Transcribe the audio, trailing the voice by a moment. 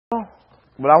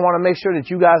but I want to make sure that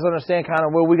you guys understand kind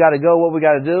of where we got to go, what we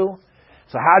got to do.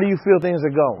 So how do you feel things are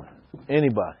going?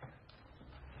 Anybody?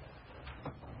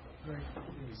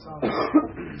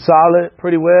 Solid,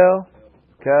 pretty well.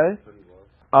 Okay.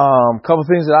 Couple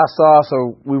things that I saw.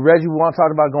 So we want to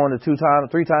talk about going to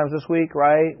 3 times this week,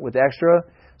 right? With extra.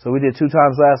 So we did 2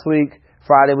 times last week.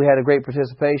 Friday we had a great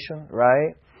participation,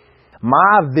 right?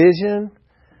 My vision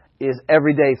is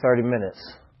every day 30 minutes,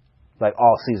 like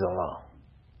all season long.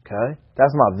 Okay?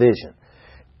 That's my vision.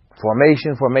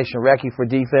 Formation recce for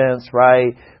defense,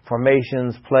 right?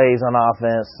 Formations, plays on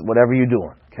offense, whatever you're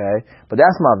doing. Okay? But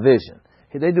that's my vision.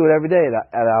 They do it every day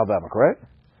at Alabama, correct?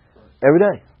 Every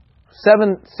day.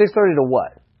 6:30 to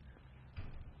what?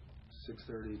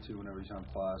 6:30 to whenever he's on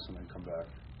class and then come back.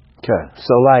 Okay.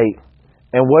 So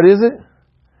and what is it?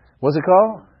 What's it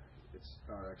called? It's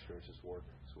not extra, it's just work.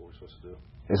 It's what we're supposed to do.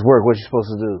 It's work, what you're supposed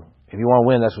to do. If you want to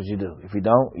win, that's what you do. If you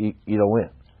don't, you don't win.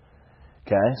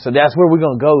 Okay? So that's where we're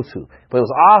going to go to. But it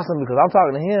was awesome because I'm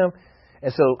talking to him,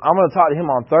 and so I'm going to talk to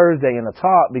him on Thursday in the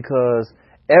talk because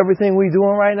everything we're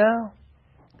doing right now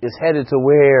is headed to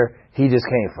where he just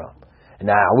came from.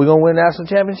 Now, are we going to win the national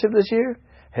championship this year?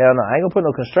 Hell no. I ain't going to put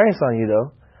no constraints on you,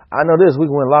 though. I know this. We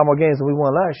can win a lot more games than we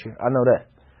won last year. I know that.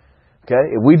 Okay?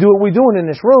 If we do what we're doing in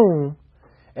this room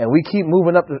and we keep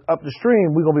moving up the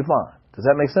stream, we're going to be fine. Does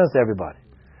that make sense to everybody?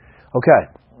 Okay.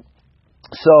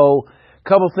 So,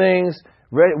 couple things.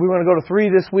 We're going to go to 3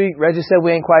 this week. Reggie said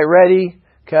we ain't quite ready.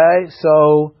 Okay?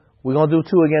 So, we're going to do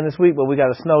 2 again this week, but we got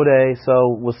a snow day,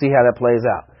 so we'll see how that plays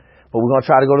out. But we're going to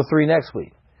try to go to 3 next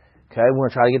week. Okay? We're going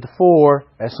to try to get to 4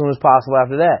 as soon as possible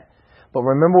after that. But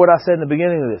remember what I said in the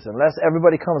beginning of this. Unless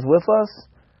everybody comes with us,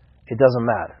 it doesn't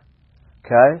matter.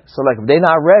 Okay? So if they're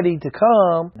not ready to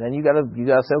come, then you gotta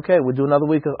say, okay, we'll do another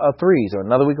week of 3s or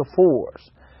another week of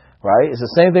 4s. Right? It's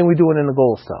the same thing we're doing in the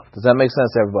goal stuff. Does that make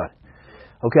sense to everybody?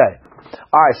 Okay.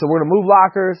 Alright, so we're gonna move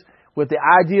lockers with the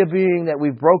idea being that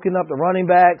we've broken up the running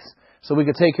backs so we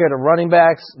can take care of the running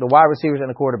backs, the wide receivers, and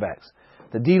the quarterbacks.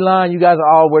 The D-line, you guys are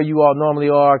all where you all normally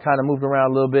are, kind of moved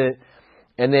around a little bit.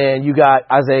 And then you got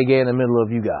Isaiah Gay in the middle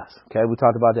of you guys. Okay, we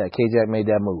talked about that. K-Jack made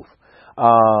that move.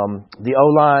 The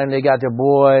O-line, they got their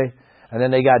boy, and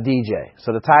then they got DJ.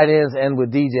 So the tight ends end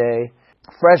with DJ.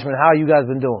 Freshmen, how you guys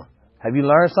been doing? Have you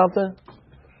learned something?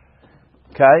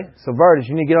 Okay, so Vertus,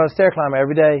 you need to get on a stair climber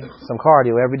every day, some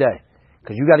cardio every day.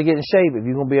 Because you got to get in shape if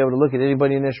you're going to be able to look at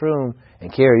anybody in this room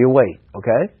and carry your weight.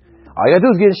 Okay? All you got to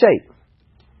do is get in shape.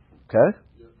 Okay?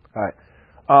 All right.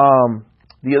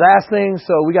 The last thing,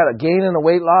 so we got a gain in the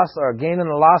weight loss or a gain in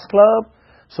the loss club.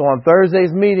 So on Thursday's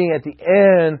meeting at the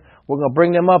end, we're going to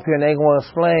bring them up here and they're going to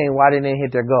explain why they didn't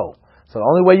hit their goal. So the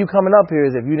only way you coming up here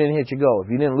is if you didn't hit your goal.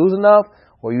 If you didn't lose enough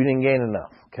or you didn't gain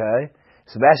enough. Okay?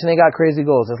 Sebastian ain't got crazy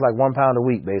goals. It's like 1 pound a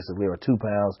week basically or 2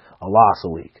 pounds a loss a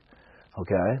week.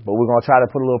 Okay? But we're going to try to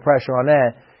put a little pressure on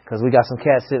that because we got some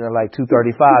cats sitting at like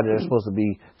 235 that are supposed to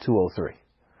be 203.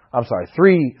 I'm sorry,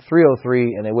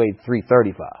 303 and they weighed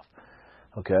 335.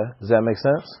 Okay, does that make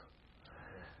sense?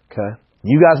 Okay.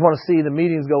 You guys want to see the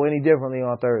meetings go any differently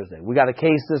on Thursday? We got a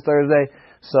case this Thursday,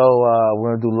 so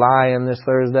we're going to do lying this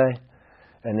Thursday,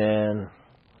 and then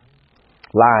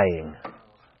lying.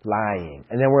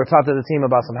 And then we're going to talk to the team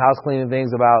about some house cleaning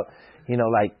things about,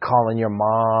 like calling your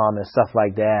mom and stuff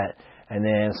like that. And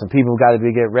then some people got to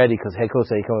get ready because head coach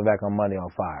said he's coming back on Monday on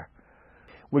fire.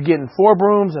 We're getting 4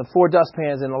 brooms and 4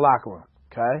 dustpans in the locker room,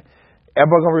 okay?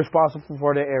 Everybody's going to be responsible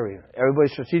for their area.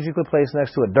 Everybody's strategically placed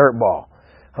next to a dirt ball.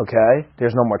 Okay?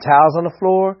 There's no more towels on the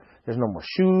floor. There's no more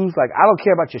shoes. I don't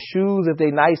care about your shoes if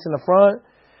they nice in the front,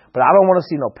 but I don't want to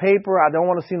see no paper. I don't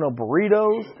want to see no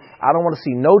burritos. I don't want to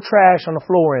see no trash on the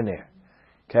floor in there.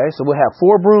 Okay? So we'll have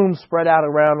 4 brooms spread out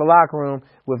around the locker room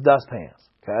with dustpans.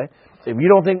 Okay? If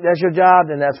you don't think that's your job,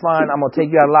 then that's fine. I'm going to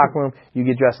take you out of the locker room. You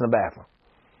get dressed in the bathroom.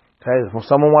 Okay? If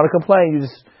someone want to complain, you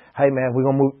just, hey man, we're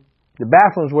going to move. The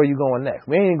bathroom's where you're going next.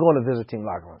 We ain't going to the visiting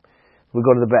locker room. We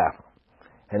go to the bathroom.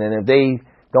 And then if they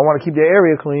don't want to keep their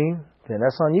area clean, then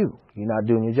that's on you. You're not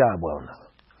doing your job well enough.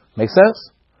 Make sense?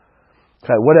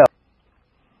 Okay, what else?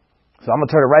 So I'm going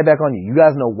to turn it right back on you. You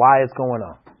guys know why it's going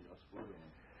on.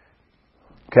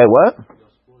 Okay, what?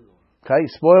 Okay, you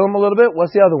spoil them a little bit.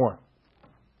 What's the other one?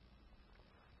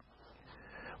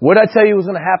 What did I tell you was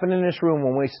going to happen in this room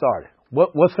when we started?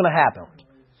 What's going to happen?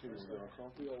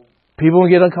 People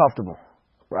get uncomfortable,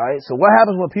 right? So what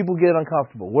happens when people get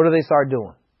uncomfortable? What do they start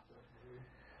doing?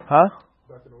 Huh?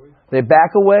 They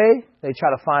back away. They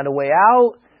try to find a way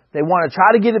out. They want to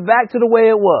try to get it back to the way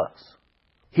it was.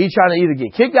 He's trying to either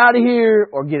get kicked out of here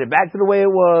or get it back to the way it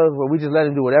was, where we just let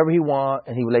him do whatever he wants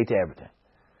and he relate to everything.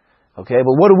 Okay,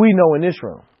 but what do we know in this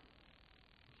room?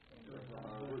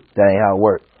 That ain't how it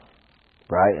works.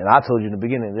 right? And I told you in the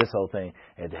beginning of this whole thing,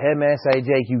 if the head man say,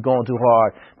 Jake, you going too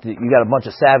hard, you got a bunch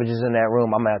of savages in that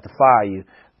room, I'm going to have to fire you.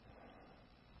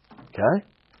 Okay?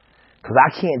 Because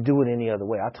I can't do it any other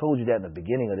way. I told you that in the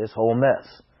beginning of this whole mess.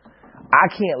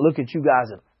 I can't look at you guys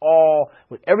at all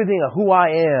with everything of who I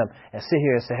am and sit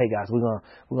here and say, hey guys, we're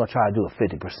gonna try to do a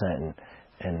 50%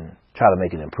 and try to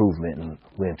make an improvement and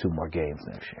win 2 more games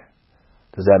next year.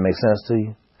 Does that make sense to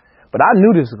you? But I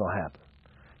knew this was gonna happen.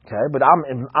 Okay, but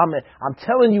I'm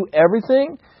telling you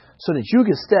everything so that you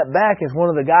can step back as one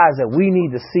of the guys that we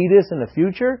need to see this in the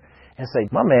future and say,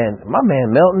 my man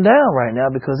melting down right now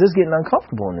because it's getting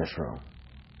uncomfortable in this room,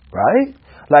 right?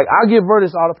 Like, I give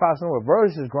Vertus all the props in the world.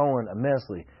 Vertus is growing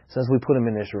immensely since we put him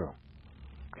in this room.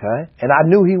 Okay? And I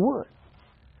knew he would.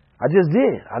 I just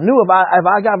did. I knew if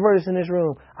I got Vertus in this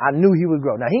room, I knew he would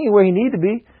grow. Now, he ain't where he needed to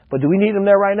be, but do we need him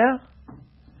there right now?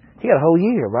 He got a whole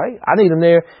year, right? I need him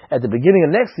there at the beginning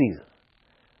of next season.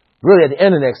 Really at the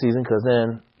end of next season, because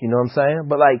then, you know what I'm saying?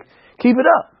 But, like, keep it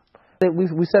up.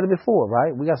 We said it before,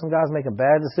 right? We got some guys making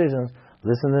bad decisions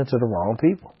listening to the wrong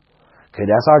people. Okay,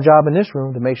 that's our job in this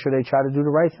room, to make sure they try to do the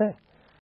right thing.